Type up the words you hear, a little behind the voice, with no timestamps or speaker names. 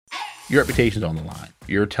your reputation's on the line.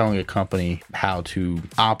 You're telling a company how to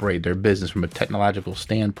operate their business from a technological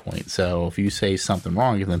standpoint. So if you say something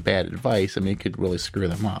wrong, give them bad advice, I mean, it could really screw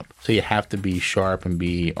them up. So you have to be sharp and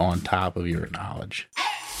be on top of your knowledge.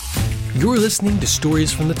 You're listening to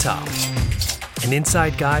Stories from the Top, an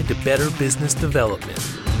inside guide to better business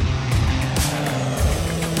development.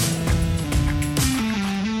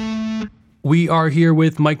 We are here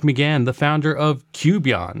with Mike Magann, the founder of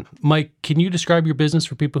Cubeyond. Mike, can you describe your business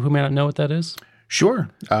for people who may not know what that is? Sure.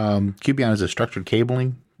 Cubeyond is a structured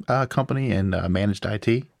cabling company and managed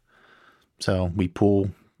IT. So we pull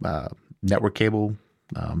network cable,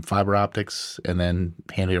 fiber optics, and then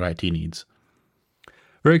handle your IT needs.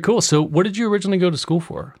 Very cool. So what did you originally go to school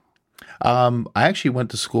for? I actually went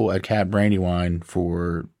to school at Cat Brandywine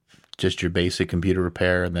for just your basic computer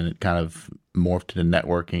repair, and then it kind of morphed into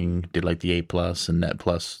networking, did like the A+ and Net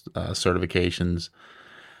Plus certifications.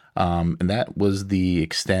 And that was the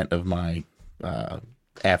extent of my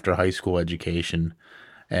after high school education,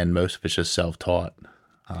 and most of it's just self-taught.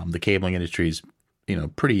 The cabling industry is,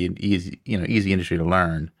 pretty easy industry to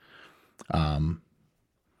learn.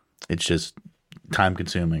 It's just time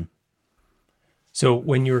consuming. So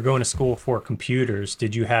when you were going to school for computers,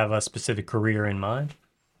 did you have a specific career in mind?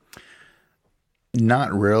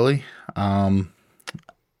 Not really. I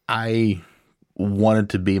wanted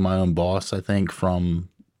to be my own boss, I think, from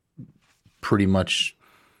pretty much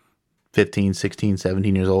 15, 16,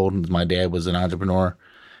 17 years old. My dad was an entrepreneur.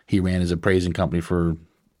 He ran his appraising company for,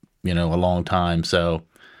 a long time. So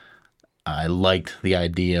I liked the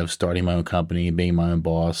idea of starting my own company, being my own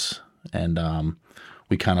boss. And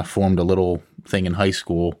we kind of formed a little thing in high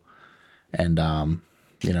school. And,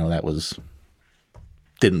 that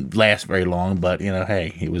didn't last very long, but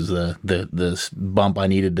hey, it was the bump I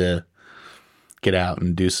needed to get out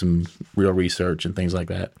and do some real research and things like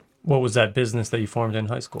that. What was that business that you formed in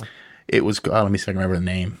high school? It was, let me see if I can remember the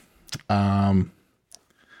name. I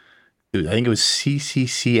think it was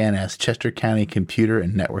CCCNS, Chester County Computer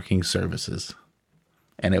and Networking Services.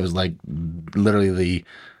 And it was like literally the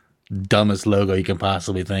dumbest logo you can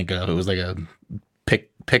possibly think of. It was like a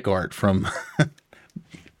pick art from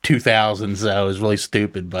 2000, so it was really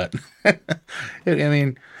stupid, but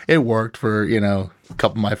it worked for, a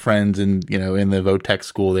couple of my friends and, in the Votech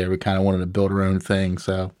school there, we kind of wanted to build our own thing,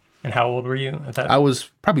 so. And how old were you at that? I was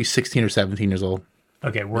probably 16 or 17 years old.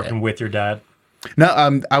 Okay, working with your dad?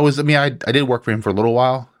 No, I did work for him for a little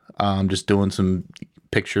while, just doing some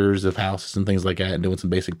pictures of houses and things like that and doing some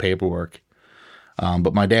basic paperwork.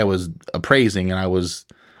 But my dad was appraising and I was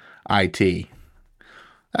IT.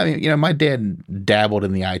 My dad dabbled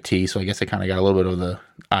in the IT, so I guess I kind of got a little bit of the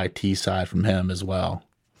IT side from him as well.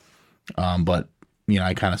 But,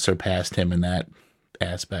 I kind of surpassed him in that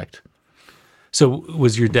aspect. So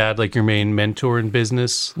was your dad like your main mentor in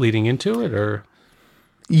business leading into it, or?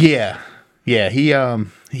 Yeah. He ran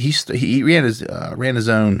his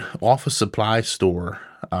own office supply store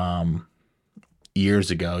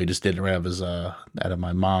years ago. He just did it out of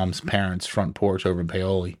my mom's parents' front porch over in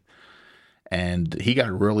Paoli. And he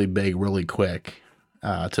got really big really quick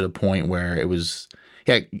to the point where it was,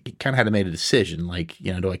 he kind of had to make a decision, like,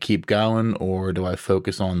 do I keep going or do I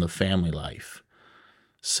focus on the family life?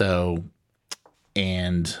 So,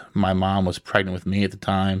 and my mom was pregnant with me at the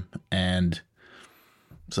time, and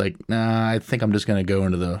it's like, nah, I think I'm just going to go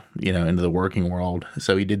into the working world.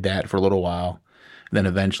 So he did that for a little while. Then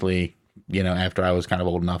eventually, after I was kind of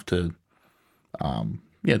old enough to,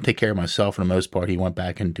 take care of myself for the most part, he went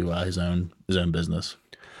back into his own business.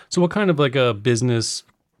 So what kind of like a business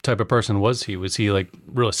type of person was he? Was he like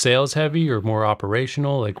real sales heavy or more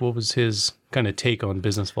operational? Like what was his kind of take on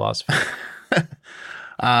business philosophy?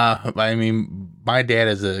 My dad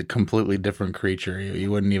is a completely different creature. He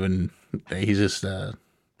wouldn't even, he's just,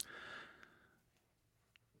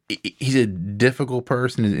 he's a difficult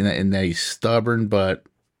person in that he's stubborn, but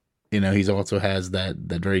he's also has that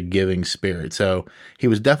very giving spirit. So he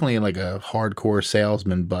was definitely like a hardcore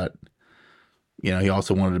salesman, but, he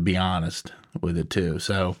also wanted to be honest with it too.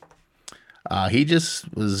 So he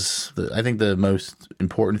just was, I think the most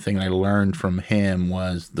important thing I learned from him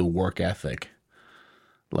was the work ethic.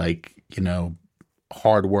 Like,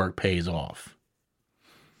 hard work pays off.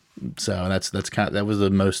 So that was the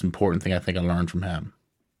most important thing I think I learned from him.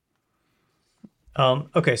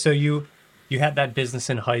 Okay, so you had that business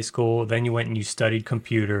in high school, then you went and you studied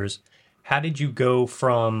computers. How did you go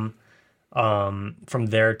from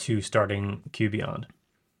there to starting Cubeyond?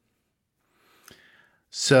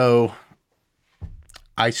 So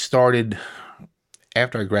I started,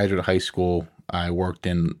 after I graduated high school, I worked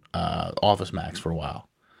in Office Max for a while.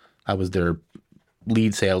 I was their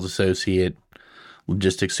lead sales associate,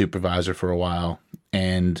 logistics supervisor for a while.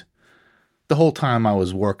 And the whole time I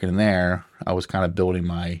was working there, I was kind of building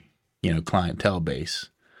my, clientele base,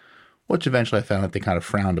 which eventually I found that they kind of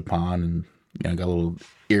frowned upon, and, got a little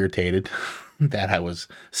irritated that I was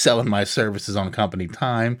selling my services on company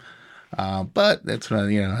time. But that's,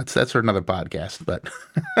 that's for another podcast. But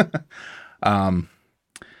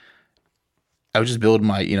I was just building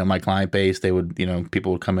my, my client base. They would,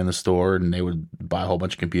 people would come in the store and they would buy a whole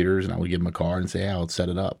bunch of computers, and I would give them a card and say, "Yeah, I'll set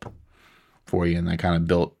it up for you." And I kind of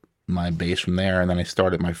built my base from there. And then I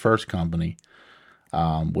started my first company,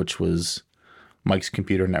 which was Mike's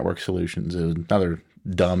Computer Network Solutions. It was another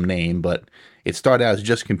dumb name, but it started out as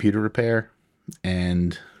just computer repair.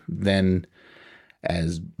 And then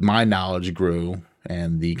as my knowledge grew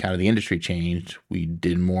and the kind of the industry changed, we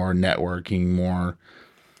did more networking, more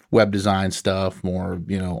web design stuff, more,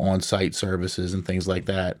 on-site services and things like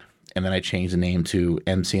that. And then I changed the name to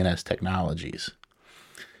MCNS Technologies.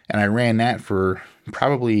 And I ran that for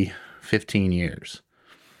probably 15 years.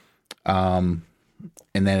 And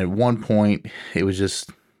then at one point, it was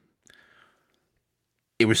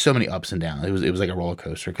so many ups and downs. It was like a roller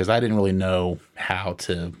coaster, because I didn't really know how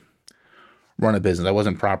to run a business. I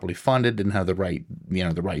wasn't properly funded, didn't have the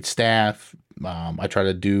right staff. I tried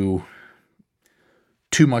to do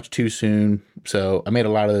too much too soon. So I made a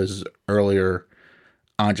lot of those earlier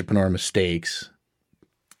entrepreneur mistakes.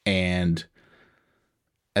 And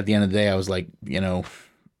at the end of the day, I was like,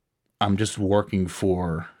 I'm just working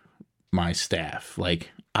for my staff.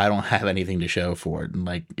 Like, I don't have anything to show for it. And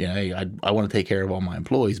like, hey, I want to take care of all my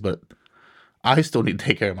employees, but I still need to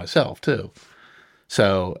take care of myself too.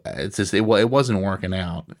 So it's just, it wasn't working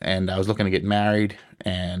out. And I was looking to get married,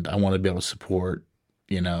 and I wanted to be able to support,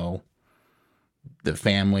 the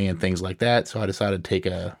family and things like that. So I decided to take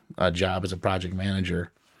a job as a project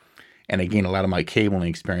manager, and I gained a lot of my cabling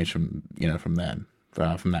experience from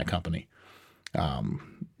that company.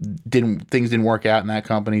 Things didn't work out in that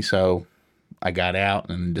company, so I got out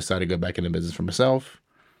and decided to go back into business for myself,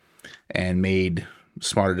 and made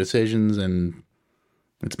smarter decisions, and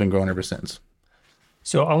it's been growing ever since.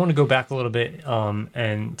 So I want to go back a little bit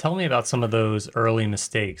and tell me about some of those early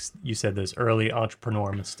mistakes. You said those early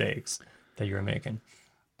entrepreneur mistakes that you were making.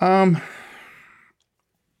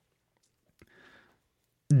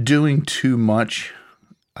 Doing too much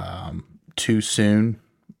too soon,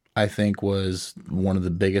 I think, was one of the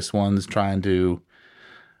biggest ones. Trying to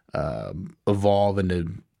evolve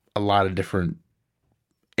into a lot of different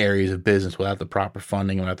areas of business without the proper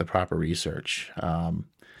funding, without the proper research.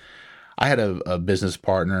 I had a business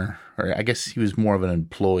partner, or I guess he was more of an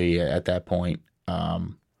employee at that point,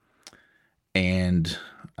 and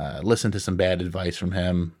listened to some bad advice from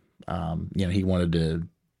him. He wanted to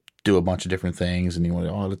do a bunch of different things, and he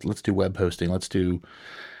wanted, let's do web hosting, let's do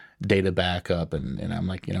data backup, and I'm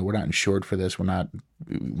like, we're not insured for this, we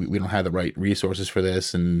don't have the right resources for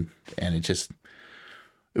this, and it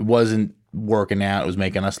wasn't working out. It was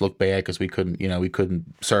making us look bad because we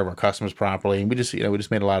couldn't serve our customers properly, and we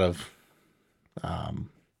just made a lot of dumb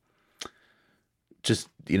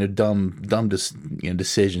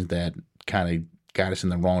decisions that kind of got us in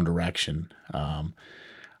the wrong direction.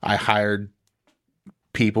 I hired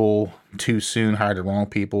people too soon, hired the wrong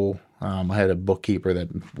people. I had a bookkeeper that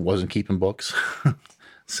wasn't keeping books,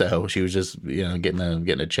 so she was just getting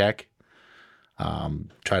a check.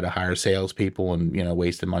 Tried to hire salespeople and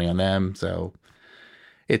wasted money on them. So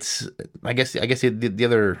it's I guess the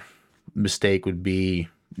other mistake would be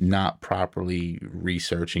not properly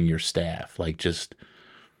researching your staff, like just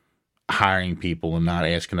hiring people and not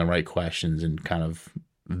asking the right questions and kind of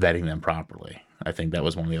vetting them properly. I think that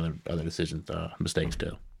was one of the other decisions, mistakes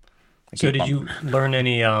too. So did you learn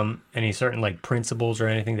any certain like principles or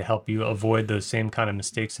anything to help you avoid those same kind of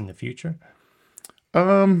mistakes in the future?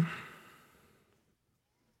 I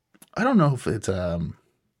don't know if it's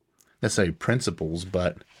necessarily principles,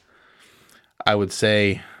 but I would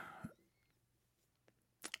say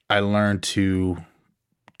I learned to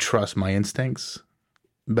trust my instincts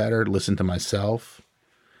better, listen to myself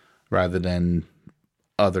rather than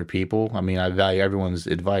other people. I mean, I value everyone's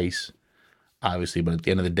advice, obviously, but at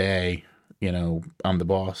the end of the day, I'm the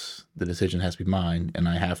boss. The decision has to be mine, and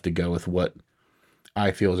I have to go with what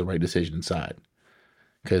I feel is the right decision inside.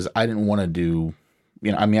 Because I didn't want to do,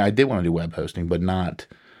 I did want to do web hosting, but not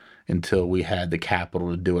until we had the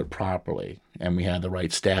capital to do it properly and we had the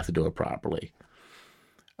right staff to do it properly.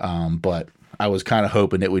 But I was kind of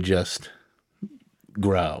hoping it would just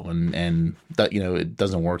grow, and that, it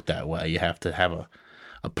doesn't work that way. You have to have a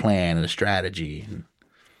plan and a strategy.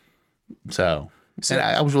 So and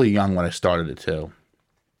I was really young when I started it too.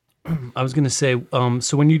 I was going to say,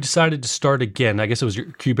 so when you decided to start again, I guess it was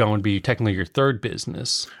Cubeyond would be technically your third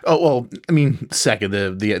business. Oh well, I mean, second.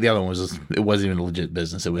 The other one was it wasn't even a legit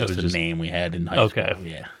business. It was It was just a just name we had in high okay. school.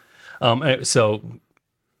 Yeah. So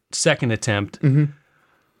second attempt.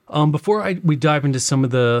 Before we dive into some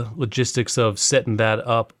of the logistics of setting that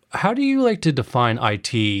up, how do you like to define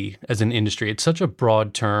IT as an industry? It's such a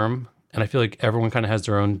broad term, and I feel like everyone kind of has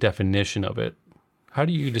their own definition of it. How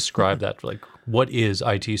do you describe that? Like, what is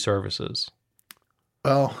IT services?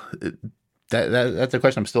 Well, that's a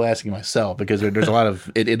question I'm still asking myself because there's a lot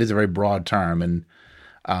of it is a very broad term, and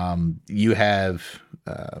you have,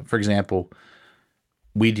 for example,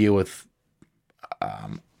 we deal with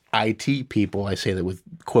IT people. I say that with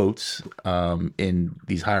quotes in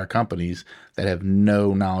these higher companies that have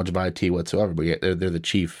no knowledge of IT whatsoever, but yet they're the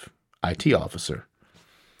chief IT officer.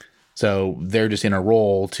 So they're just in a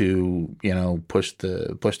role to push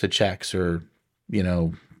the checks or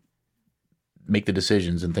make the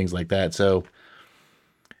decisions and things like that. So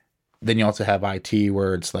then you also have IT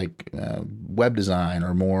where it's like web design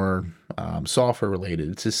or more software related.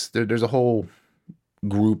 It's just there's a whole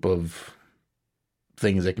group of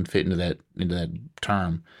things that can fit into that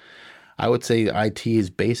term. I would say IT is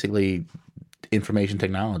basically information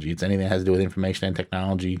technology. It's anything that has to do with information and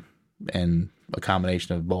technology and a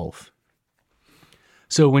combination of both.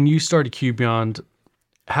 So when you started Cubeyond,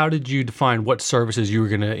 how did you define what services you were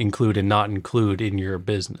going to include and not include in your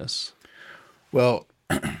business? Well,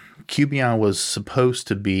 Cubeyond was supposed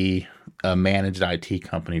to be a managed IT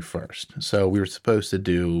company first. So we were supposed to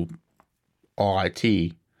do all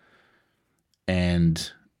IT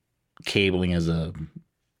and cabling as a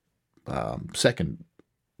second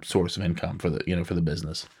source of income for the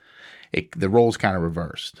business. The roles kind of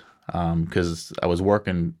reversed because I was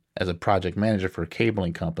working as a project manager for a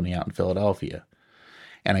cabling company out in Philadelphia,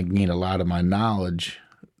 and I gained a lot of my knowledge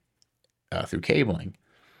through cabling.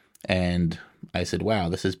 And I said, "Wow,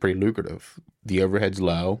 this is pretty lucrative. The overhead's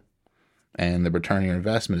low, and the return on your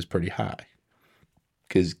investment is pretty high."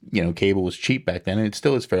 Because cable was cheap back then, and it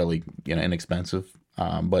still is fairly inexpensive,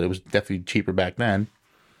 but it was definitely cheaper back then.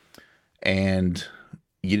 And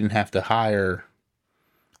you didn't have to hire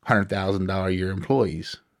 $100,000 a year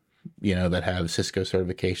employees, that have Cisco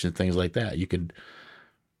certifications, things like that. You could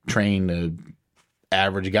train the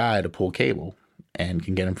average guy to pull cable and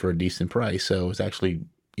can get him for a decent price. So it's actually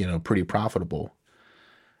pretty profitable.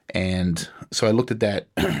 And so I looked at that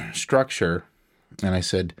structure, and I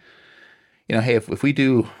said, hey, if we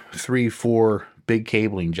do 3-4 big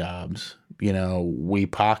cabling jobs, we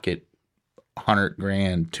pocket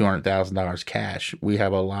 $100,000, $200,000 cash. We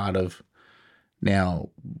have a lot of now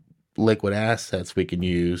liquid assets we can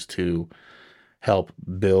use to help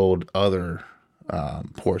build other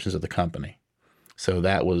portions of the company. So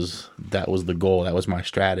that was the goal. That was my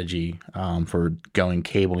strategy for going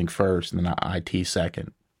cabling first and then IT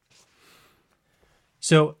second.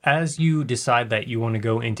 So as you decide that you want to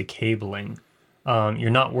go into cabling, you're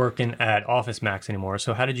not working at Office Max anymore.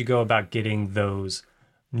 So how did you go about getting those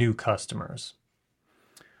new customers?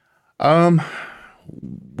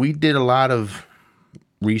 We did a lot of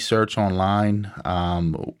research online.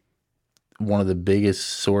 One of the biggest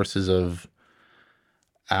sources of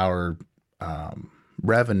our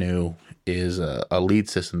revenue is a lead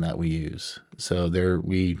system that we use. So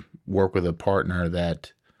we work with a partner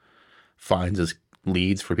that finds us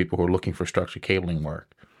leads for people who are looking for structured cabling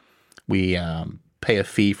work. We pay a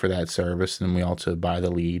fee for that service, and we also buy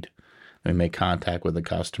the lead. We make contact with the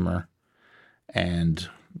customer, and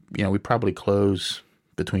we probably close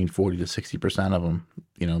between 40 to 60% of them,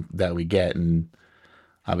 that we get, and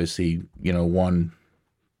obviously, one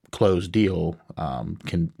closed deal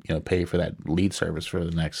can pay for that lead service for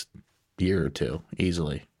the next year or two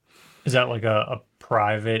easily. Is that like a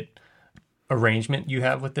private arrangement you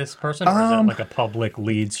have with this person, or is that like a public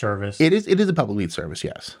lead service? It is a public lead service,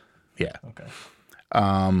 yes. Yeah. Okay.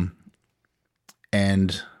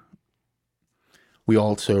 And we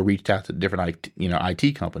also reached out to different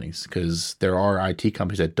IT companies, because there are IT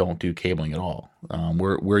companies that don't do cabling at all.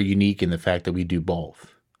 We're unique in the fact that we do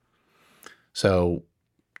both. So,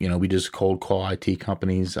 we just cold call IT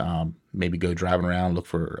companies, maybe go driving around, look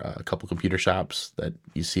for a couple computer shops that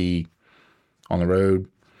you see on the road,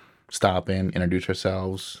 stop in, introduce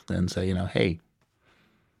ourselves, and say, hey,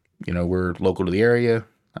 we're local to the area.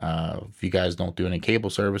 If you guys don't do any cable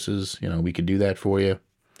services, we could do that for you.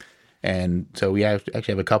 And so we actually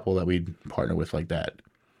have a couple that we partner with like that.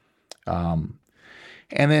 And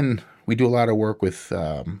then we do a lot of work with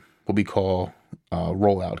what we call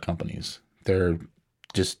rollout companies. They're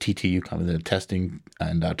just TTU companies, they're testing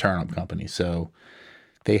and turn-up companies. So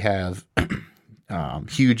they have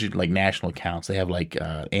huge like national accounts. They have like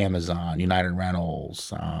Amazon, United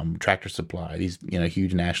Rentals, Tractor Supply. These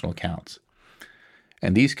huge national accounts,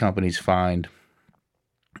 and these companies find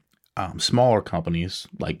smaller companies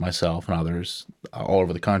like myself and others all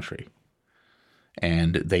over the country,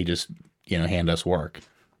 and they just hand us work.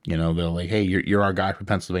 They're like, hey, you're our guy for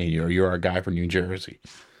Pennsylvania, or you're our guy for New Jersey.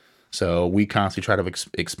 So we constantly try to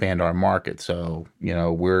expand our market. So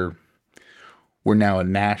we're now a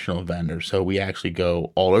national vendor, so we actually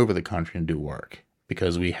go all over the country and do work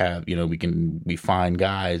because we have, we find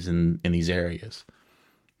guys in these areas.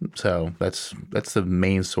 So that's the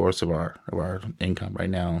main source of our income right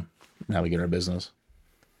now, and how we get our business.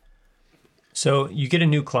 So you get a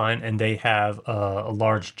new client and they have a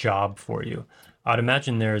large job for you. I'd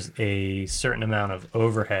imagine there's a certain amount of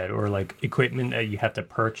overhead or like equipment that you have to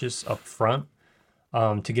purchase up front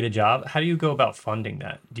to get a job. How do you go about funding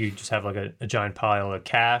that? Do you just have like a giant pile of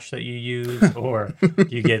cash that you use, or do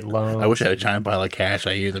you get loans? I wish I had a giant pile of cash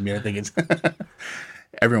I use. I mean, I think it's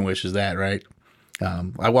everyone wishes that, right?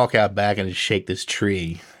 I walk out back and just shake this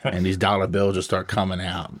tree, and these dollar bills just start coming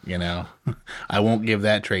out. I won't give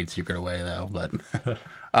that trade secret away though. But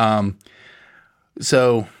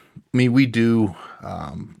so I mean, we do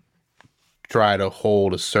try to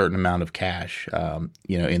hold a certain amount of cash,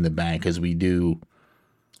 in the bank, because we do.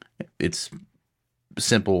 It's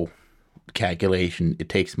simple calculation. It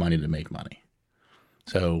takes money to make money,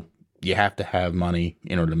 so you have to have money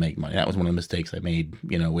in order to make money. That was one of the mistakes I made,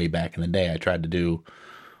 way back in the day. I tried to do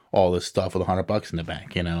all this stuff with $100 in the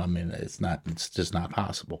bank. I mean, it's just not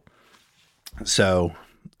possible. So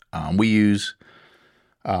we use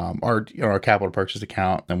our capital purchase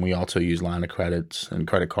account, and we also use line of credits and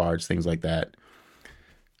credit cards, things like that.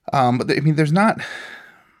 But there's not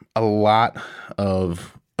a lot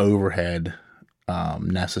of overhead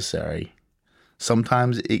necessary.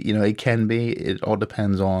 Sometimes it can be. It all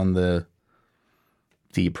depends on the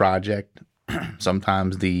project.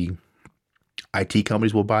 Sometimes the IT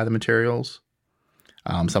companies will buy the materials.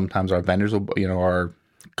 Sometimes our vendors will, our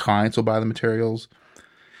clients will buy the materials.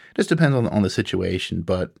 It just depends on the situation.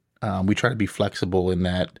 But we try to be flexible in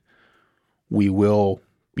that we will,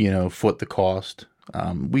 foot the cost.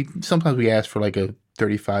 Sometimes we ask for like a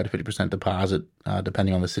 35 to 50% deposit,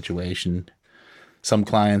 depending on the situation. Some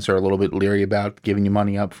clients are a little bit leery about giving you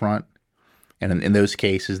money up front. And in those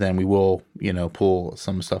cases, then we will, pull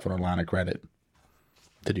some stuff on our line of credit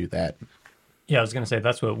to do that. Yeah, I was going to say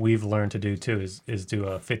that's what we've learned to do too, is do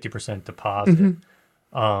a 50% deposit.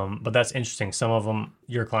 But that's interesting. Some of them,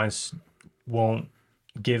 your clients won't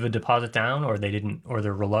give a deposit down, or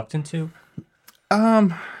they're reluctant to.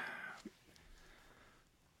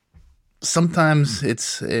 Sometimes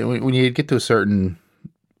it's when you get to a certain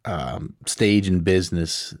stage in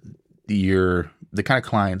business, the kind of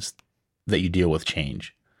clients that you deal with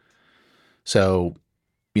change. So,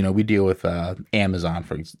 we deal with Amazon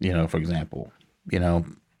for example.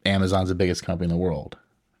 Amazon's the biggest company in the world.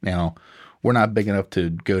 Now, we're not big enough to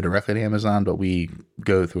go directly to Amazon, but we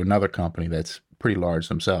go through another company that's pretty large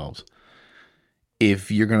themselves. If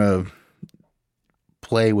you're gonna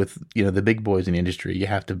play with the big boys in the industry, you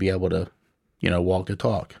have to be able to walk the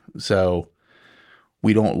talk. So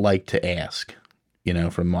we don't like to ask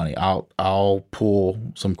for money. I'll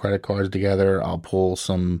pull some credit cards together. I'll pull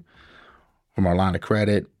some from our line of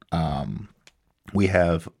credit. We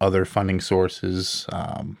have other funding sources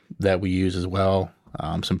that we use as well,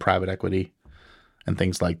 some private equity and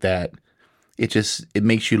things like that. It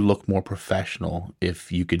makes you look more professional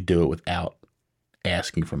if you could do it without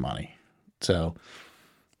asking for money. So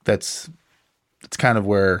that's kind of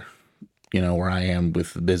where where I am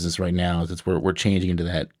with the business right now. Is we're changing into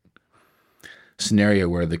that scenario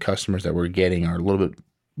where the customers that we're getting are a little bit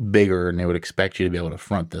bigger, and they would expect you to be able to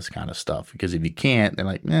front this kind of stuff, because if you can't, they're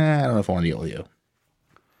like, I don't know if I want to deal with you.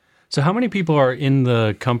 So how many people are in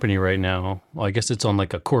the company right now? Well, I guess it's on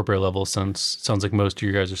like a corporate level, since it sounds like most of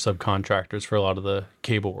you guys are subcontractors for a lot of the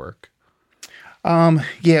cable work.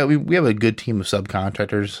 Yeah, we have a good team of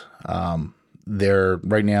subcontractors.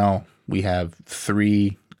 Right now we have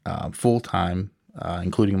 3 full-time,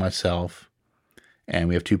 including myself, and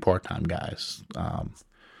we have 2 part-time guys.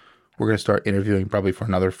 We're going to start interviewing probably for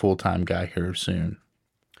another full-time guy here soon.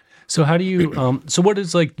 So how do you, so what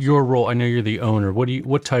is like your role? I know you're the owner.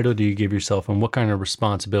 What title do you give yourself, and what kind of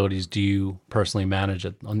responsibilities do you personally manage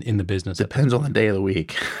in the business? Depends on the day of the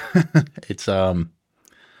week. It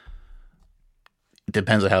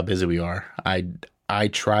depends on how busy we are. I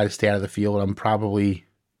try to stay out of the field. I'm probably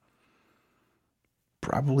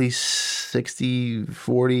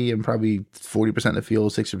 60-40. I'm probably 40% in the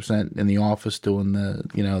field, 60% in the office doing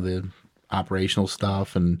the operational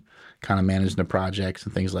stuff and kind of managing the projects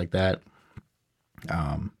and things like that.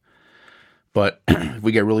 But if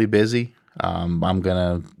we get really busy, I'm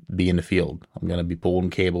gonna be in the field. I'm gonna be pulling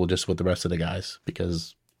cable just with the rest of the guys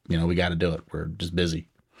because we got to do it. We're just busy,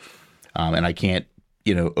 and I can't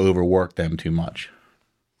overwork them too much.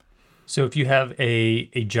 So if you have a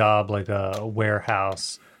job like a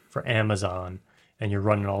warehouse for Amazon and you're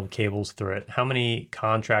running all the cables through it, how many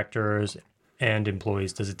contractors and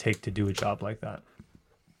employees does it take to do a job like that?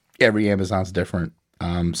 Every Amazon's different.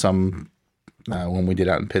 Some when we did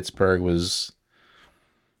out in Pittsburgh was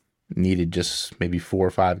needed just maybe 4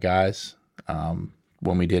 or 5 guys.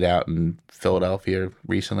 When we did out in Philadelphia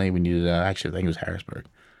recently, we needed actually I think it was Harrisburg.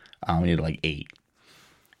 We needed like 8.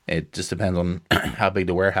 It just depends on how big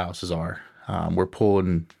the warehouses are. We're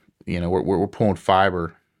pulling, we're pulling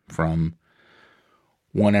fiber from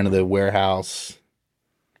one end of the warehouse,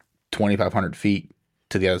 2,500 feet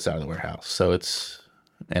to the other side of the warehouse. So it's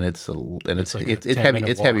heavy.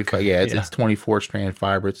 It's heavy. Yeah, it's 24 strand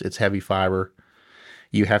fiber. It's heavy fiber.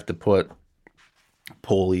 You have to put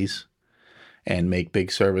pulleys and make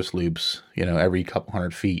big service loops, every couple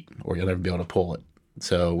hundred feet, or you'll never be able to pull it.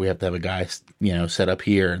 So we have to have a guy, set up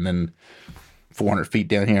here, and then 400 feet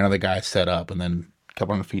down here, another guy set up, and then a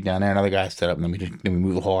couple hundred feet down there, another guy set up, and then we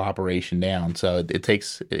move the whole operation down. So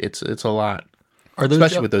it's a lot,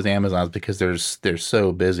 especially with those Amazons because they're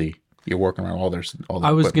so busy. You're working on all their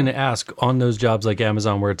I was going to ask on those jobs like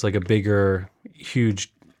Amazon, where it's like a bigger,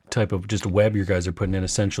 huge type of just web you guys are putting in.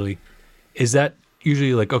 Essentially, is that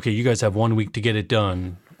usually like, okay, you guys have 1 week to get it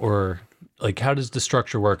done, or like, how does the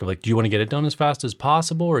structure work? Like, do you want to get it done as fast as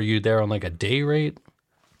possible, or are you there on like a day rate?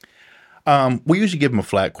 We usually give them a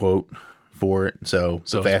flat quote for it. So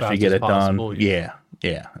the faster you get it done, yeah.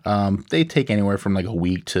 They take anywhere from like a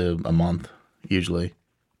week to a month usually.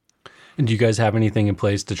 And do you guys have anything in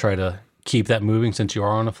place to try to keep that moving since you are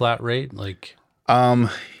on a flat rate? Like,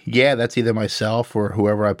 yeah, that's either myself or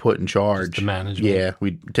whoever I put in charge. Just the management. Yeah,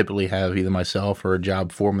 we typically have either myself or a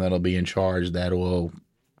job foreman that'll be in charge that will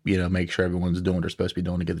make sure everyone's doing what they're supposed to be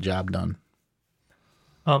doing to get the job done.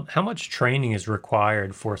 How much training is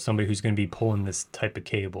required for somebody who's going to be pulling this type of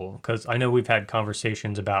cable? Because I know we've had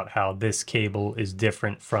conversations about how this cable is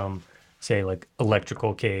different from, say, like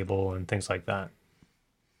electrical cable and things like that.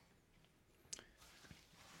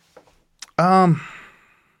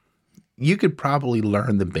 You could probably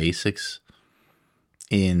learn the basics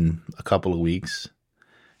in a couple of weeks.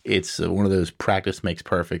 It's one of those practice makes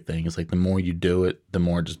perfect things. Like the more you do it, the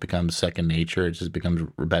more it just becomes second nature. It just becomes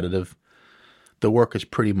repetitive. The work is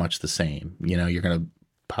pretty much the same. You're going to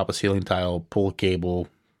pop a ceiling tile, pull a cable,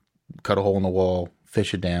 cut a hole in the wall,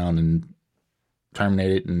 fish it down, and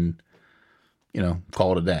terminate it, and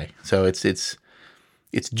call it a day. So it's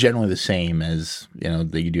generally the same as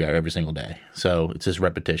that you do every single day. So it's just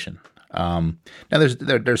repetition. Now there's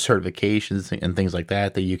certifications and things like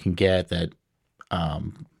that you can get that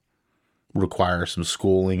require some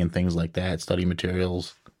schooling and things like that, study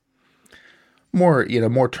materials. More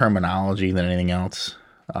terminology than anything else.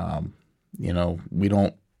 We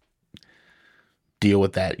don't deal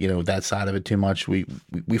with that, that side of it too much. We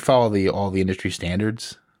follow all the industry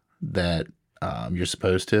standards that you're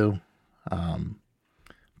supposed to,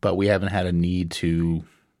 but we haven't had a need to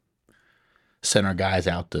send our guys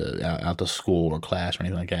out to school or class or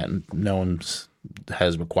anything like that. And no one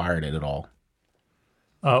has required it at all.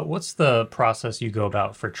 What's the process you go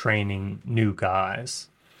about for training new guys?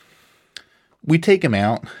 We take them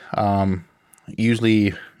out.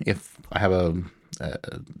 Usually, if I have a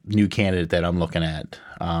new candidate that I'm looking at,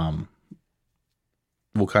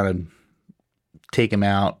 we'll kind of take them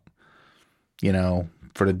out,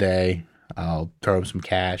 for the day. I'll throw him some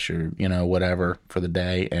cash or whatever for the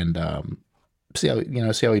day, and see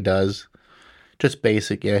how he does. Just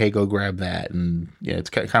basic, hey, go grab that, and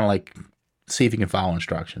it's kind of like see if he can follow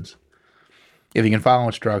instructions. If he can follow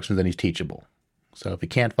instructions, then he's teachable. So if you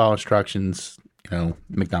can't follow instructions,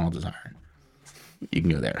 McDonald's is hiring. You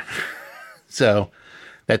can go there. So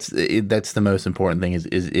that's the most important thing is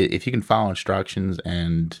if you can follow instructions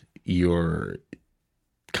and you're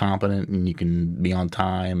competent and you can be on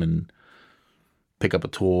time and pick up a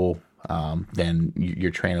tool, then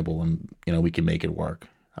you're trainable and we can make it work.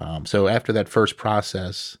 So after that first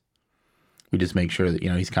process, we just make sure that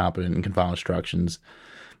he's competent and can follow instructions.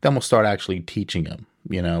 Then we'll start actually teaching him.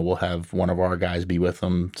 We'll have one of our guys be with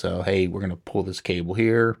him. So, hey, we're going to pull this cable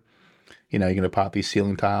here. You're going to pop these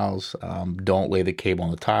ceiling tiles. Don't lay the cable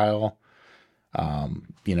on the tile.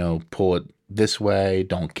 Pull it this way.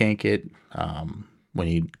 Don't kink it. When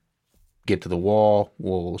you get to the wall,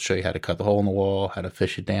 we'll show you how to cut the hole in the wall, how to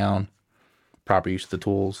fish it down, proper use of the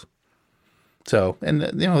tools. So, and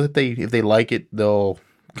if they like it, they'll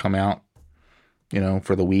come out,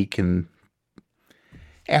 for the week, and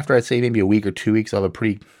after I'd say maybe a week or 2 weeks, I'll have a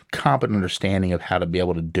pretty competent understanding of how to be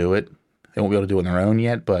able to do it. They won't be able to do it on their own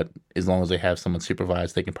yet, but as long as they have someone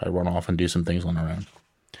supervised, they can probably run off and do some things on their own.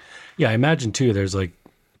 Yeah, I imagine too. There's like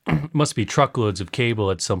must be truckloads of cable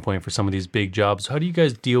at some point for some of these big jobs. How do you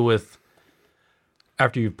guys deal with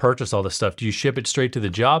after you've purchased all this stuff? Do you ship it straight to the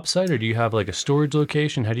job site, or do you have like a storage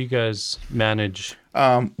location? How do you guys manage?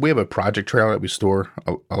 We have a project trailer that we store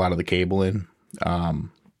a lot of the cable in.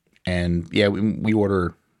 And yeah, we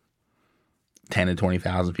order 10 to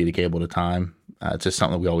 20,000 feet of cable at a time. It's just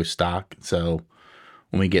something that we always stock. So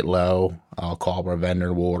when we get low, I'll call up our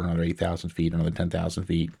vendor. We'll order another 8,000 feet, another 10,000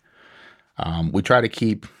 feet. We try to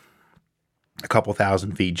keep a couple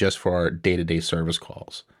thousand feet just for our day-to-day service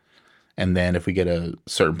calls. And then if we get a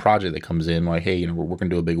certain project that comes in, like, hey, we're going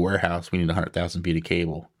to do a big warehouse, we need 100,000 feet of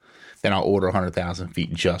cable. Then I'll order 100,000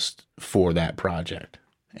 feet just for that project.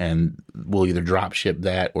 And we'll either drop ship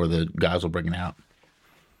that or the guys will bring it out.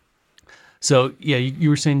 So, yeah, you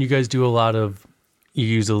were saying you guys do you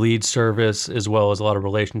use a lead service as well as a lot of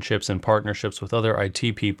relationships and partnerships with other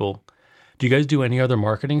IT people. Do you guys do any other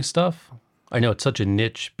marketing stuff? I know it's such a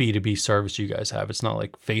niche B2B service you guys have. It's not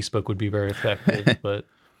like Facebook would be very effective, but...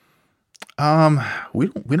 We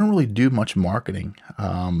don't really do much marketing,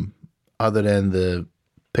 other than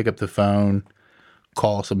pick up the phone,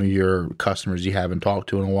 call some of your customers you haven't talked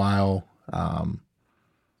to in a while.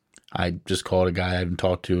 I just called a guy I haven't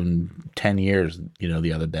talked to in 10 years,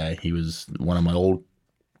 the other day. He was one of my old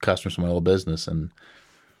customers from my old business, and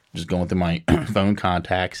just going through my phone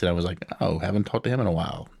contacts, and I was like, oh, haven't talked to him in a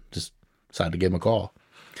while. Just decided to give him a call.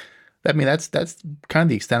 I mean, that's kind of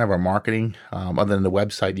the extent of our marketing, other than the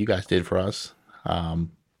website you guys did for us.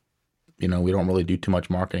 We don't really do too much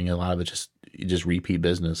marketing. A lot of it just repeat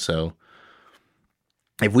business. So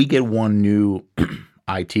if we get one new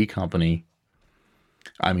IT company,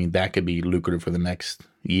 I mean, that could be lucrative for the next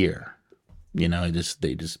year. They're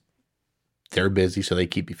busy, so they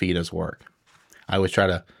keep feed us work. I always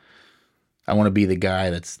I want to be the guy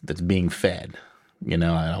that's being fed.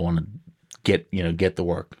 I want to get the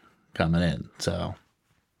work coming in. So,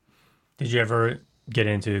 did you ever get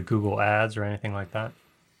into Google Ads or anything like that?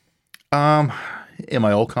 In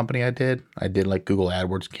my old company, I did like Google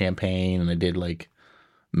AdWords campaign, and I did like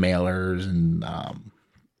mailers and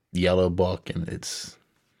Yellow Book, and it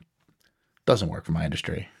doesn't work for my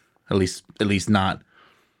industry. At least not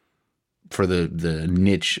for the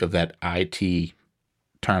niche of that IT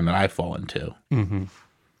term that I fall into. Mm-hmm.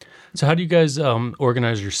 So how do you guys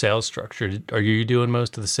organize your sales structure? Are you doing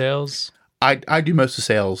most of the sales? I do most of the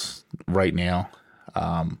sales right now.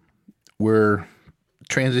 We're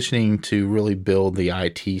transitioning to really build the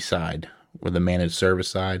IT side or the managed service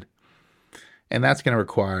side. And that's going to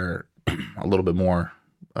require a little bit more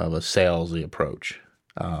of a salesy approach.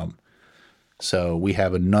 So we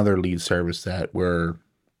have another lead service that we're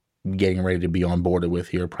getting ready to be onboarded with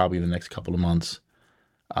here probably in the next couple of months.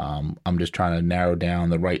 I'm just trying to narrow down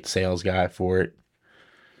the right sales guy for it.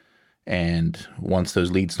 And once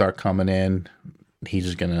those leads start coming in, he's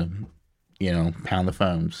just going to, pound the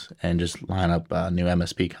phones and just line up new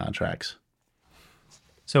MSP contracts.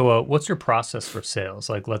 So what's your process for sales?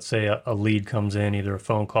 Like, let's say a lead comes in, either a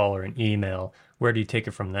phone call or an email. Where do you take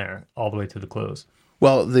it from there all the way to the close?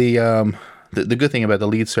 Well, the good thing about the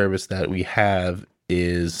lead service that we have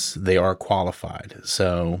is they are qualified.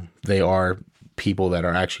 So they are people that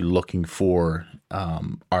are actually looking for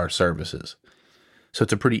our services. So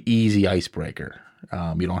it's a pretty easy icebreaker.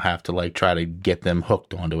 You don't have to try to get them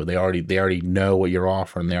hooked onto it. They already know what you're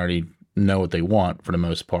offering. They already know what they want for the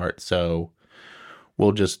most part. So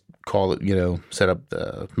we'll just call it,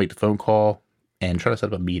 make the phone call and try to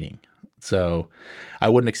set up a meeting. So I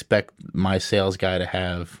wouldn't expect my sales guy to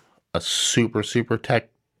have a super, super tech,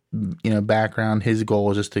 background. His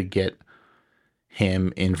goal is just to get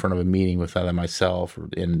him in front of a meeting with either myself or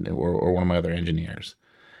one of my other engineers.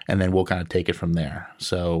 And then we'll kind of take it from there.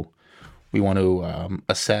 So we want to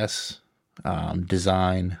assess,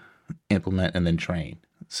 design, implement, and then train.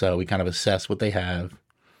 So we kind of assess what they have.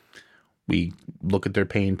 We look at their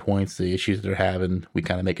pain points, the issues they're having. We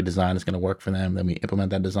kind of make a design that's going to work for them. Then we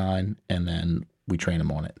implement that design, and then we train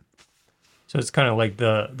them on it. So it's kind of like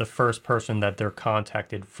the first person that they're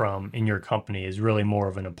contacted from in your company is really more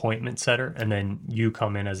of an appointment setter, and then you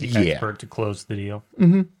come in as the expert to close the deal?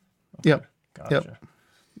 Mm-hmm. Okay. Yep. Gotcha. Yep.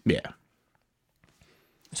 Yeah.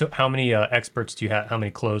 So how many experts do you have? How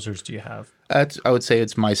many closers do you have? I would say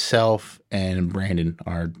it's myself and Brandon,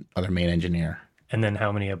 our other main engineer. And then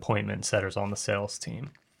how many appointment setters on the sales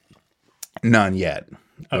team? None yet.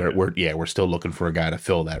 Okay. We're still looking for a guy to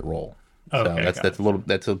fill that role. So Okay, that's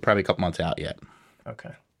probably a couple months out yet.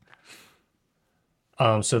 Okay.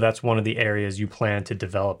 So that's one of the areas you plan to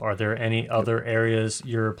develop. Are there any other areas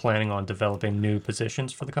you're planning on developing new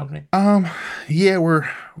positions for the company? Yeah, we're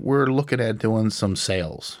looking at doing some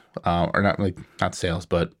sales, or not sales,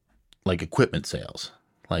 but like equipment sales,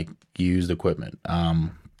 like used equipment.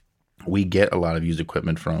 We get a lot of used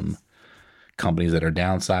equipment from companies that are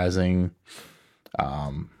downsizing,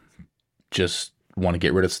 just want to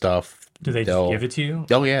get rid of stuff. Do they just give it to you?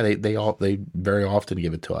 Oh yeah, they very often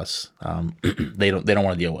give it to us. They don't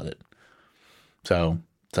want to deal with it, so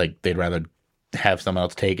it's like they'd rather have someone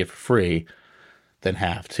else take it for free than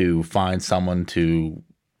have to find someone to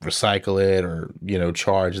recycle it or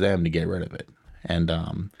charge them to get rid of it. And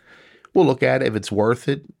we'll look at it. If it's worth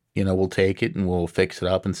it, we'll take it and we'll fix it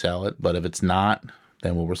up and sell it. But if it's not,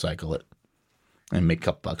 then we'll recycle it and make a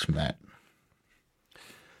couple bucks from that.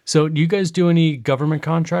 So do you guys do any government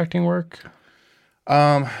contracting work?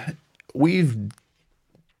 We've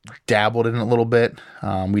dabbled in it a little bit.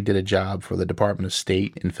 We did a job for the Department of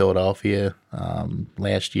State in Philadelphia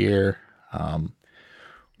last year.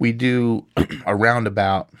 We do a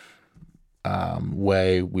roundabout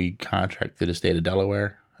way we contract through the state of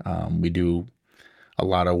Delaware. We do a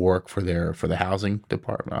lot of work for the housing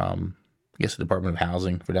department. I guess the Department of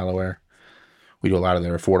Housing for Delaware. We do a lot of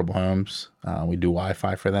their affordable homes. We do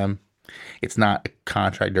Wi-Fi for them. It's not a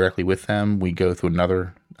contract directly with them. We go through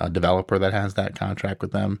another developer that has that contract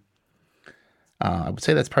with them. I would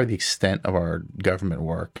say that's probably the extent of our government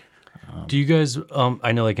work. Do you guys,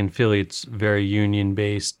 I know like in Philly, it's very union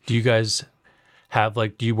based. Do you guys have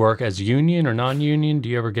do you work as union or non-union? Do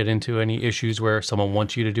you ever get into any issues where someone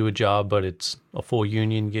wants you to do a job, but it's a full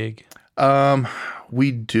union gig?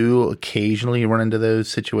 We do occasionally run into those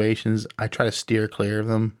situations. I try to steer clear of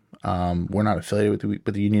them. We're not affiliated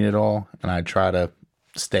with the union at all, and I try to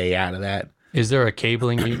stay out of that. Is there a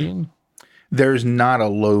cabling union? There's not a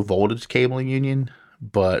low voltage cabling union,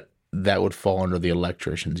 but that would fall under the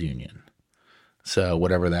electricians union. So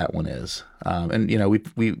whatever that one is, and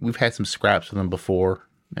we've had some scraps with them before,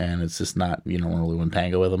 and it's just not don't really want to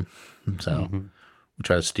tangle with them. So we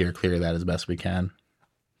try to steer clear of that as best we can.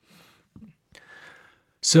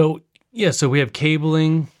 So we have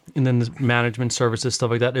cabling and then the management services,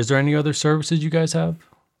 stuff like that. Is there any other services you guys have?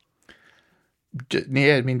 Just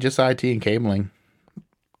IT and cabling.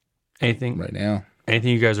 Anything right now?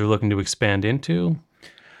 Anything you guys are looking to expand into?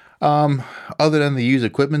 Other than the used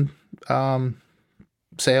equipment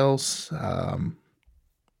sales,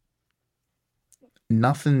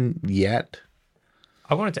 nothing yet.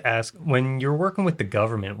 I wanted to ask, when you're working with the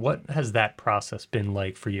government, what has that process been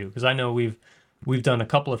like for you? Because I know we've done a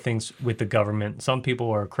couple of things with the government. Some people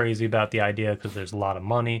are crazy about the idea because there's a lot of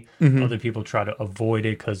money. Mm-hmm. Other people try to avoid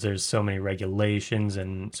it because there's so many regulations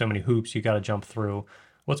and so many hoops you got to jump through.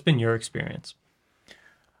 What's been your experience?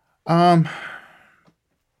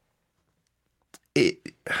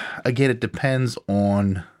 It depends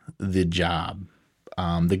on the job.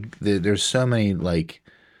 There's so many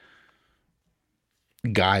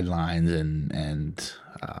guidelines and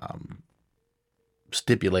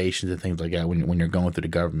stipulations and things like that when you're going through the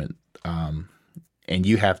government, and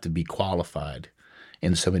you have to be qualified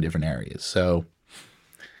in so many different areas. So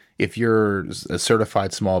if you're a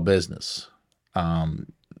certified small business,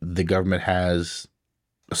 the government has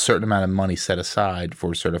a certain amount of money set aside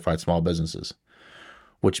for certified small businesses,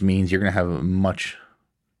 which means you're going to have a much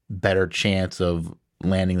better chance of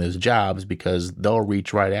landing those jobs because they'll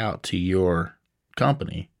reach right out to your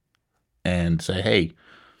company and say, hey,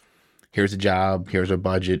 here's a job, here's a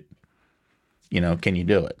budget, can you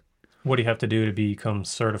do it? What do you have to do to become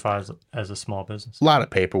certified as a small business? A lot of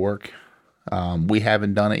paperwork. We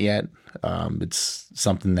haven't done it yet. It's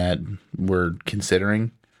something that we're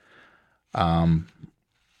considering. I'm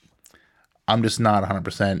just not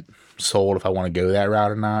 100% sold if I want to go that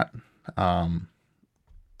route or not,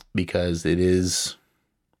 because the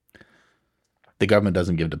government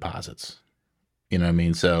doesn't give deposits. You know what I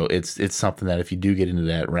mean? So it's something that if you do get into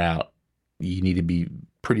that route, you need to be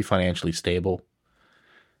pretty financially stable.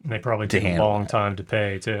 And they probably take a long time to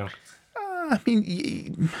pay too.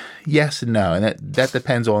 Yes and no, and that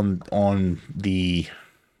depends on the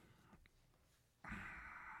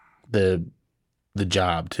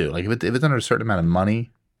job too. Like if it's under a certain amount of money,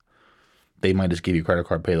 they might just give you a credit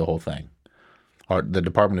card, pay the whole thing. Or the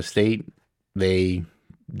Department of State, they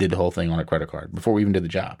did the whole thing on a credit card before we even did the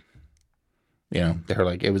job. They were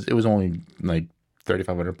like, it was only like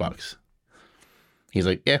 $3,500. He's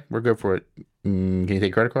like, yeah, we're good for it. Can you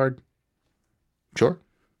take a credit card? Sure.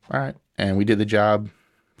 All right. And we did the job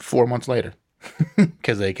 4 months later.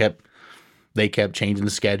 because they kept changing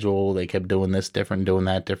the schedule. They kept doing this different, doing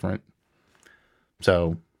that different.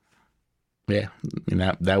 So, yeah, and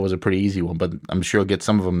that was a pretty easy one. But I'm sure you'll get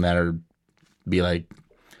some of them that are be like,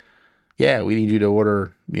 yeah, we need you to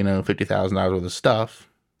order, $50,000 worth of stuff,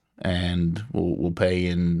 and we'll pay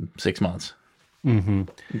in 6 months. Mm-hmm.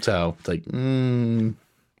 So it's like, when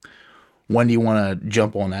do you want to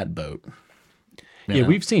jump on that boat? Yeah,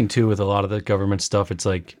 we've seen too with a lot of the government stuff. It's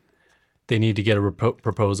like they need to get a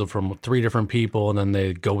proposal from 3 different people, and then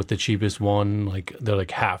they go with the cheapest one. Like they're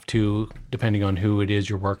like have to, depending on who it is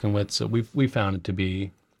you're working with. So we found it to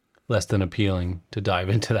be less than appealing to dive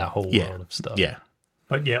into that whole world of stuff. Yeah.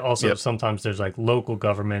 But yeah, also sometimes there's like local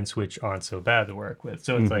governments which aren't so bad to work with.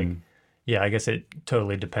 So it's like, yeah, I guess it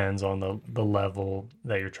totally depends on the level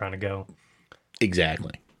that you're trying to go.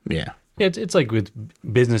 Exactly. Yeah. Yeah, it's like with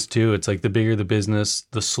business too. It's like the bigger the business,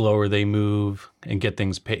 the slower they move and get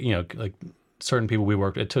things paid. Like certain people we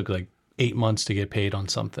worked with, it took like 8 months to get paid on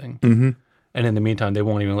something. Mm-hmm. And in the meantime, they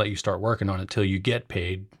won't even let you start working on it till you get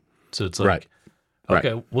paid. So it's like,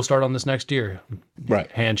 okay, we'll start on this next year.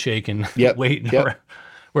 Right. Handshake and wait. Yep.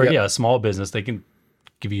 Where, a small business, they can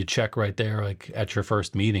give you a check right there, like at your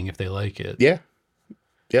first meeting if they like it. Yeah.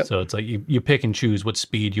 Yep. So it's like you pick and choose what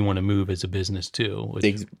speed you want to move as a business too.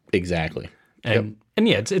 Exactly. And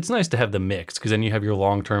yeah, it's nice to have the mix because then you have your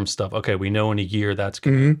long-term stuff. Okay, we know in a year that's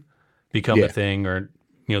going to become a thing, or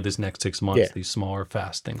this next 6 months, these smaller,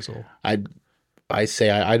 fast things will. I'd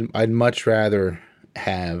much rather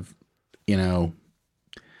have,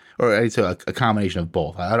 or I'd say a combination of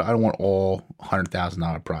both. I don't want all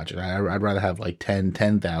 $100,000 projects. I'd rather have like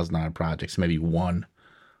 $10,000 projects, maybe one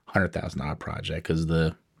 $100,000 project, because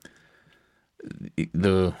the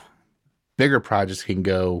bigger projects can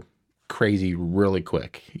go crazy really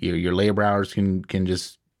quick. Your labor hours can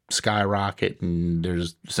just skyrocket, and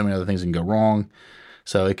there's so many other things that can go wrong.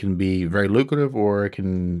 So it can be very lucrative, or it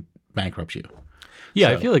can bankrupt you. Yeah,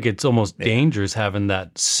 so, I feel like it's almost dangerous having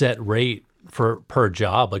that set rate per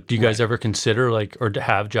job. Like, do you guys ever consider or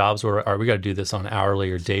have jobs where we got to do this on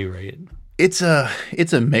hourly or day rate? It's a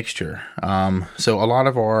mixture. So a lot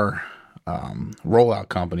of our rollout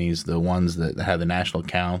companies, the ones that have the national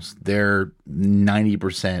accounts, they're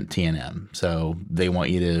 90% T&M. So they want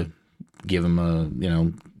you to give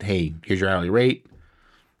them hey, here's your hourly rate,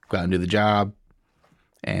 go out and do the job.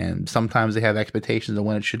 And sometimes they have expectations of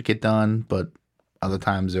when it should get done, but other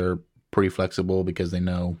times they're pretty flexible because they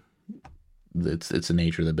know it's the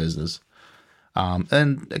nature of the business.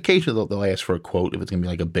 And occasionally they'll ask for a quote if it's going to be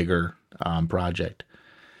like a bigger project.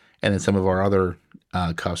 And then some of our other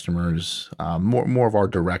customers, more of our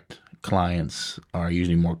direct clients are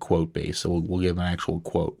usually more quote based. So we'll give an actual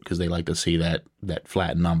quote because they like to see that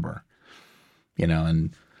flat number,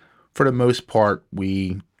 and for the most part,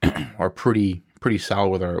 we are pretty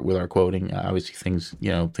solid with our quoting. Obviously things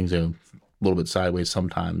are a little bit sideways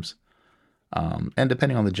sometimes. And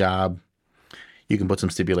depending on the job, you can put some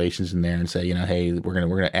stipulations in there and say, hey, we're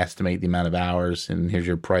gonna estimate the amount of hours, and here's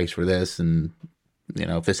your price for this, and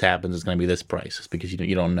if this happens, it's gonna be this price. It's because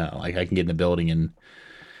you don't know. Like, I can get in the building and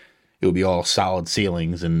it would be all solid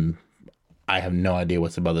ceilings, and I have no idea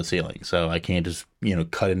what's above the ceiling, so I can't just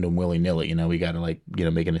cut into them willy nilly. We got to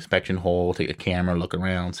make an inspection hole, take a camera, look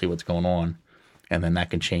around, see what's going on, and then that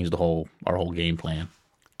can change our whole game plan.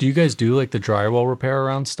 Do you guys do the drywall repair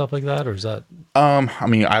around stuff like that, or is that?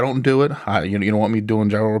 I don't do it. You don't want me doing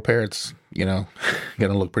drywall repair. It's gonna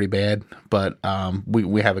look pretty bad. But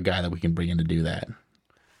we have a guy that we can bring in to do that.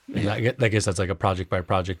 Yeah. I guess that's like a project by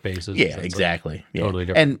project basis. Yeah, exactly. Totally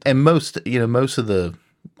different. And most of the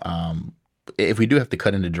if we do have to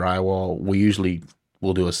cut into drywall,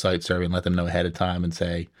 we'll do a site survey and let them know ahead of time and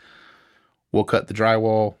say, we'll cut the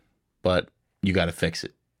drywall, but you got to fix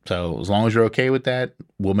it. So as long as you're okay with that,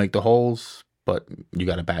 we'll make the holes, but you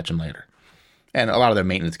got to patch them later. And a lot of their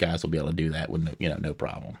maintenance guys will be able to do that with no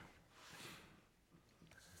problem.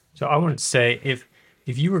 So I wanted to say,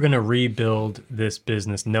 if you were going to rebuild this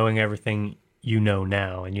business knowing everything you know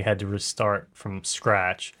now and you had to restart from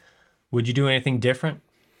scratch, would you do anything different?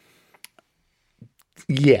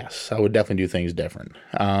 Yes, I would definitely do things different.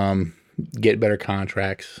 Get better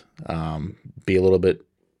contracts, be a little bit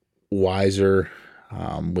wiser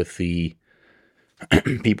with the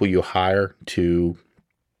people you hire to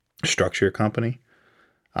structure your company.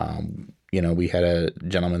 We had a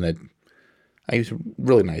gentleman that he was a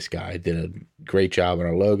really nice guy, did a great job on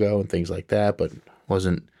our logo and things like that, but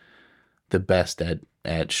wasn't the best at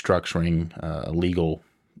structuring a legal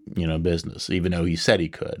business, even though he said he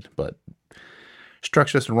could, but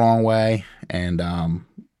structured us the wrong way. And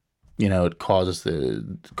it caused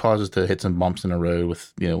us to hit some bumps in the road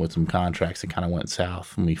with with some contracts that kind of went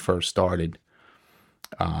south when we first started.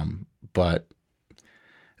 But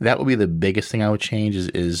that would be the biggest thing I would change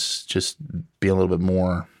is just be a little bit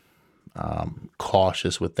more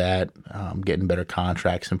cautious with that, getting better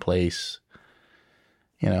contracts in place.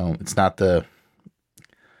 It's not the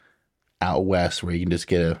out west where you can just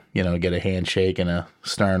get a handshake and a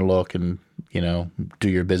stern look and do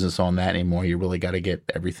your business on that anymore. You really got to get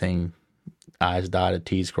everything I's dotted,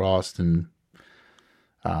 T's crossed, and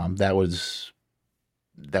that would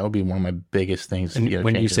be one of my biggest things. And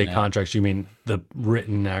when you say contracts, you mean the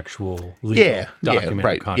written actual legal document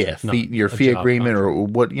right, contract, your fee agreement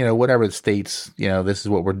contract. Or whatever it states. This is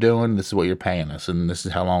what we're doing. This is what you're paying us, and this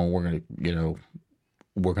is how long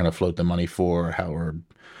we're gonna float the money for. How we're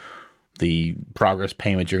the progress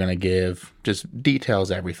payment you're gonna give. Just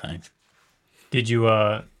details everything. Did you?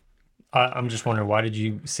 I'm just wondering, why did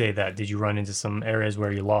you say that? Did you run into some areas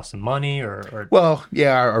where you lost some money, or? Well,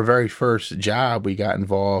 yeah, our very first job, we got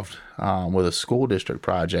involved with a school district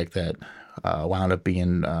project that wound up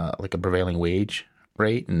being like a prevailing wage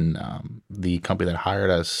rate, and the company that hired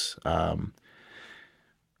us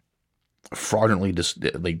fraudulently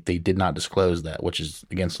they did not disclose that, which is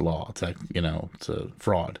against the law. It's like it's a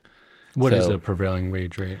fraud. What is a prevailing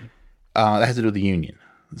wage rate? That has to do with the union.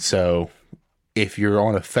 So if you're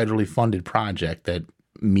on a federally funded project that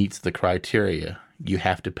meets the criteria, you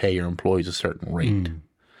have to pay your employees a certain rate,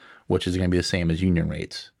 which is going to be the same as union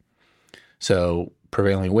rates. So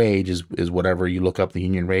prevailing wage is whatever you look up the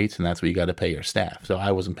union rates, and that's what you got to pay your staff. So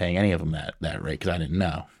I wasn't paying any of them that rate because I didn't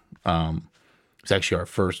know. It's actually our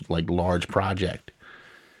first large project,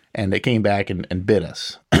 and they came back and bid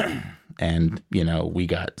us. And we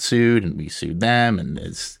got sued, and we sued them, and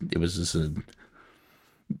it was just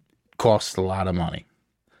cost a lot of money.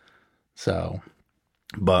 So,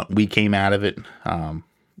 but we came out of it.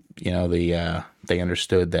 They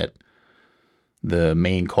understood that the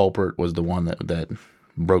main culprit was the one that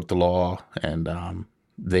broke the law, and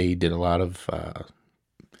they did a lot of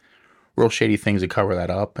real shady things to cover that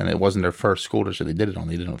up. And it wasn't their first school district they did it on.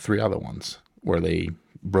 They did it on 3 other ones where they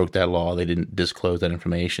broke that law. They didn't disclose that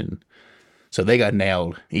information. So they got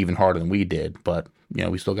nailed even harder than we did, but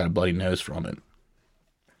we still got a bloody nose from it.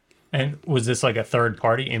 And was this like a third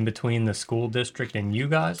party in between the school district and you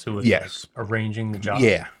guys who was yes. arranging the job?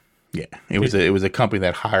 Yeah. It was a company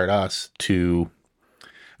that hired us to.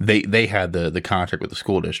 They had the contract with the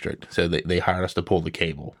school district, so they hired us to pull the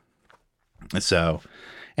cable. So,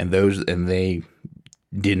 and they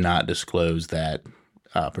did not disclose that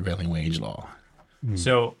prevailing wage law.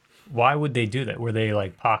 So why would they do that? Were they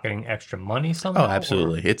pocketing extra money somehow? Oh,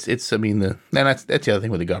 absolutely. Or? It's. I mean, that's the other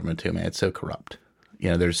thing with the government too, man. It's so corrupt.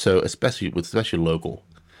 There's especially local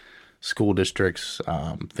school districts,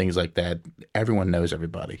 things like that. Everyone knows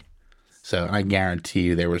everybody. So I guarantee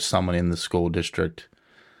you there was someone in the school district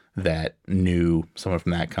that knew someone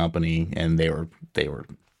from that company, and they were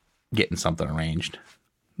getting something arranged.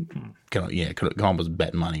 Could almost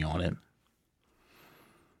bet money on it.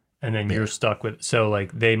 And then you're stuck with, so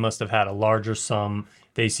they must have had a larger sum.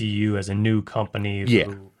 They see you as a new company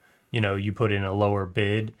who, you put in a lower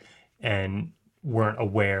bid and weren't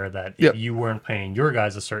aware that if you weren't paying your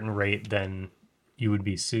guys a certain rate, then you would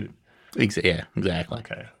be sued. Yeah, exactly.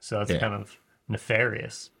 Okay, so that's kind of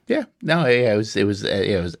nefarious. Yeah, no, yeah, it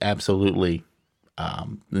was absolutely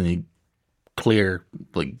clearly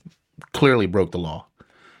broke the law.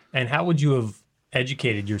 And how would you have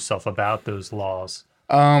educated yourself about those laws?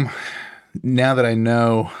 Now that I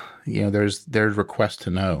know, there's request to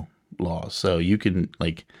know laws, so you can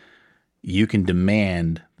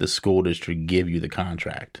demand the school district give you the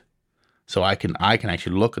contract. So I can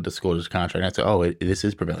actually look at the school district contract and I say, oh, this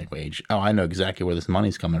is prevailing wage. Oh, I know exactly where this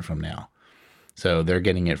money's coming from now. So they're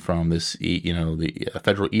getting it from this, the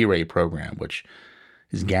federal E-rate program, which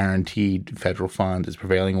is guaranteed federal funds. It's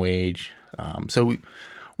prevailing wage. So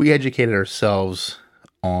we educated ourselves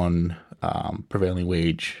on prevailing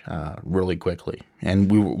wage really quickly, and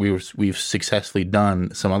we've successfully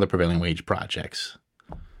done some other prevailing wage projects.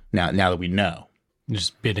 Now that we know,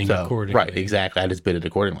 just bidding accordingly, right? Exactly. I just bid it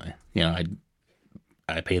accordingly.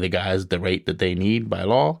 I pay the guys the rate that they need by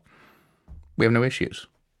law. We have no issues.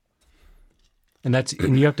 And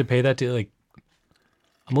you have to pay that to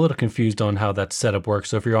I'm a little confused on how that setup works.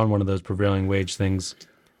 So if you're on one of those prevailing wage things,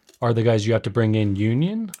 are the guys you have to bring in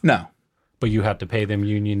union? No, but you have to pay them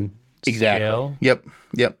union. Exactly. Scale? Yep.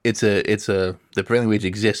 The prevailing wage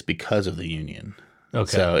exists because of the union.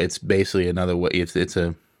 Okay. So it's basically another way. It's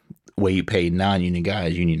a way you pay non-union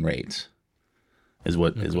guys union rates. Is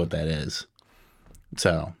what that is.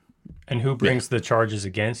 So And who brings the charges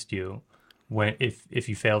against you if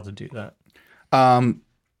you fail to do that? I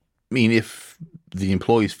mean, if the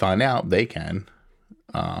employees find out, they can.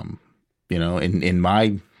 In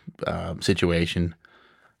my situation,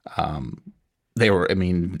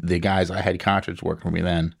 the guys I had contracts working for me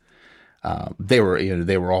then, they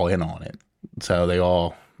were all in on it. So they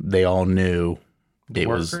all knew it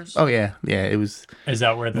Workers? was. Oh yeah, it was. Is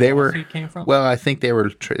that where the lawsuit came from? Well, I think they were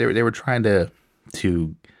trying to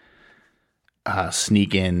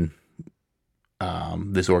sneak in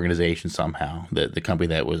this organization somehow, the company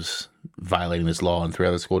that was violating this law in 3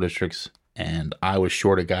 other school districts, and I was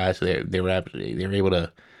short a guy, so they were able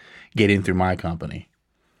to get in through my company.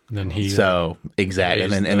 And then he exactly,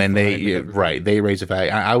 and then they raised the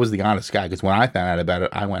fact. I was the honest guy, because when I found out about it,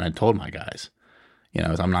 I went and told my guys,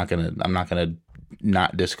 I'm not gonna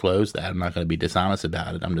not disclose that. I'm not gonna be dishonest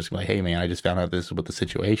about it. I'm just like, hey man, I just found out this is what the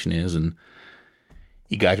situation is, and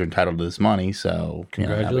you guys are entitled to this money, so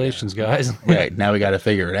congratulations, guys. Right, now we got to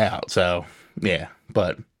figure it out. So yeah,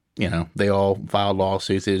 but they all filed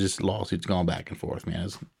lawsuits. It's just lawsuits going back and forth, man.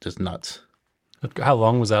 It's just nuts. How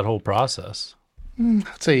long was that whole process?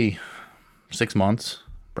 I'd say 6 months,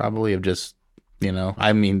 probably, of just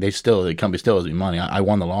I mean, the company still owes me money. I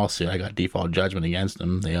won the lawsuit. I got default judgment against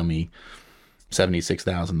them. They owe me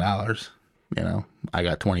 $76,000. I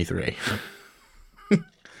got 23.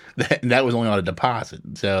 That was only on a deposit,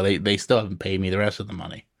 so they still haven't paid me the rest of the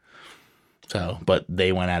money. So, but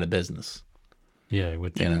they went out of business. Yeah,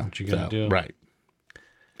 what you gonna do? Right.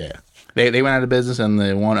 Yeah, they went out of business, and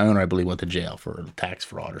the one owner, I believe, went to jail for tax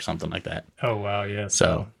fraud or something like that. Oh wow, yeah.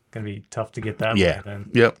 So gonna be tough to get that. Yeah. Then.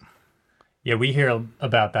 Yep. Yeah, we hear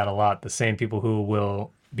about that a lot. The same people who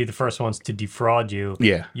will be the first ones to defraud you.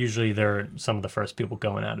 Yeah. Usually they're some of the first people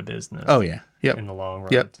going out of business. Oh yeah. Yep. In the long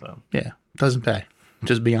run. Yep. So. Yeah. Doesn't pay.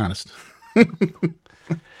 Just be honest.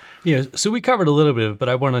 Yeah. So we covered a little bit, but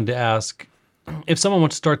I wanted to ask, if someone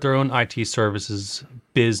wants to start their own IT services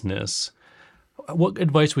business, what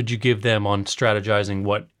advice would you give them on strategizing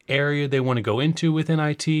what area they want to go into within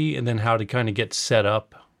IT, and then how to kind of get set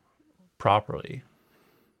up properly?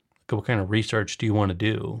 What kind of research do you want to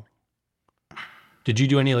do? Did you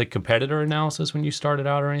do any competitor analysis when you started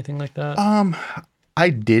out or anything like that? I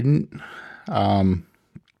didn't.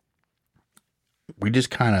 We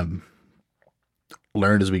just kind of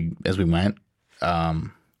learned as we went.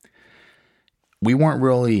 We weren't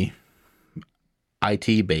really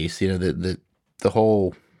IT based. The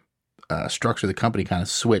whole structure of the company kind of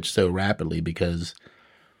switched so rapidly because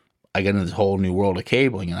I got into this whole new world of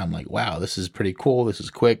cabling, and I'm like, wow, this is pretty cool. This is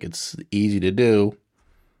quick. It's easy to do.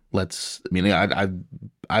 I've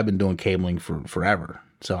been doing cabling for forever,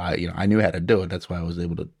 so I knew how to do it. That's why I was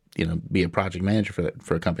able to be a project manager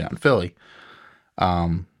for a company out in Philly.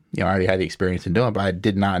 I already had the experience in doing it, but I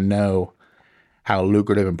did not know how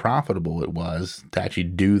lucrative and profitable it was to actually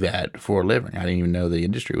do that for a living. I didn't even know the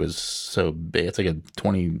industry was so big. It's like a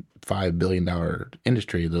 $25 billion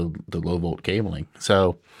industry, the low volt cabling.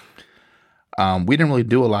 So we didn't really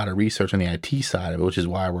do a lot of research on the IT side of it, which is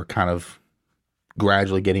why we're kind of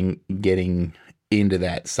gradually getting into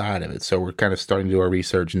that side of it. So we're kind of starting to do our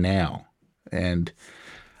research now. And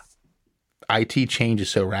IT changes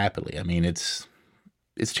so rapidly. I mean, it's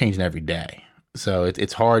changing every day. So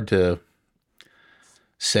it's hard to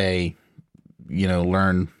say,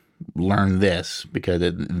 learn this, because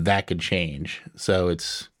that could change. So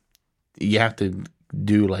you have to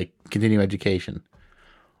do continuing education.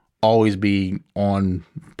 Always be on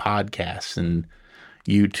podcasts and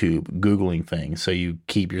YouTube, Googling things, so you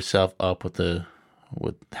keep yourself up with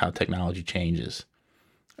how technology changes.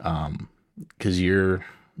 Because your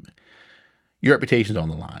reputation's on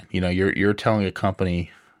the line. You're telling a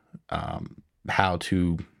company how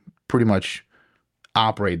to pretty much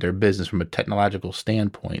operate their business from a technological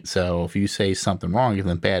standpoint. So if you say something wrong, give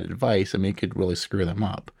them bad advice, it could really screw them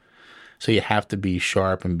up. So you have to be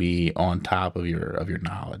sharp and be on top of your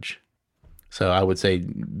knowledge. So I would say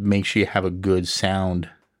make sure you have a good sound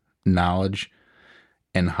knowledge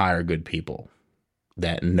and hire good people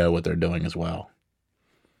that know what they're doing as well.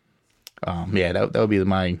 That would be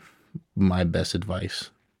my best advice.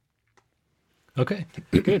 Okay,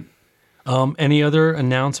 good. Any other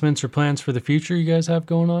announcements or plans for the future you guys have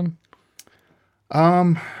going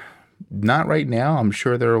on? Not right now. I'm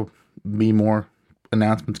sure there'll be more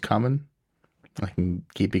announcements coming. I can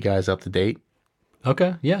keep you guys up to date.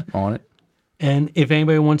 Okay, yeah. On it. And if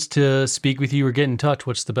anybody wants to speak with you or get in touch,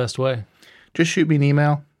 what's the best way? Just shoot me an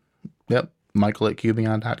email. Yep.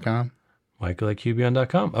 Michael@Cubeyond.com.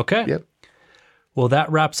 Michael@Cubeyond.com. Okay. Yep. Well,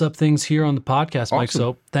 that wraps up things here on the podcast, Mike. Awesome.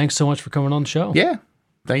 So thanks so much for coming on the show. Yeah.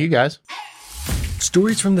 Thank you, guys.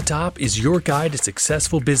 Stories from the Top is your guide to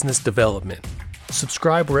successful business development.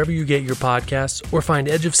 Subscribe wherever you get your podcasts or find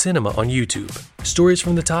Edge of Cinema on YouTube. Stories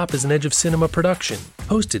from the Top is an Edge of Cinema production,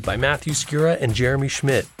 hosted by Matthew Skura and Jeremy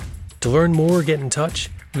Schmidt. To learn more or get in touch,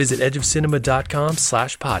 visit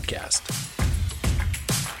edgeofcinema.com/podcast.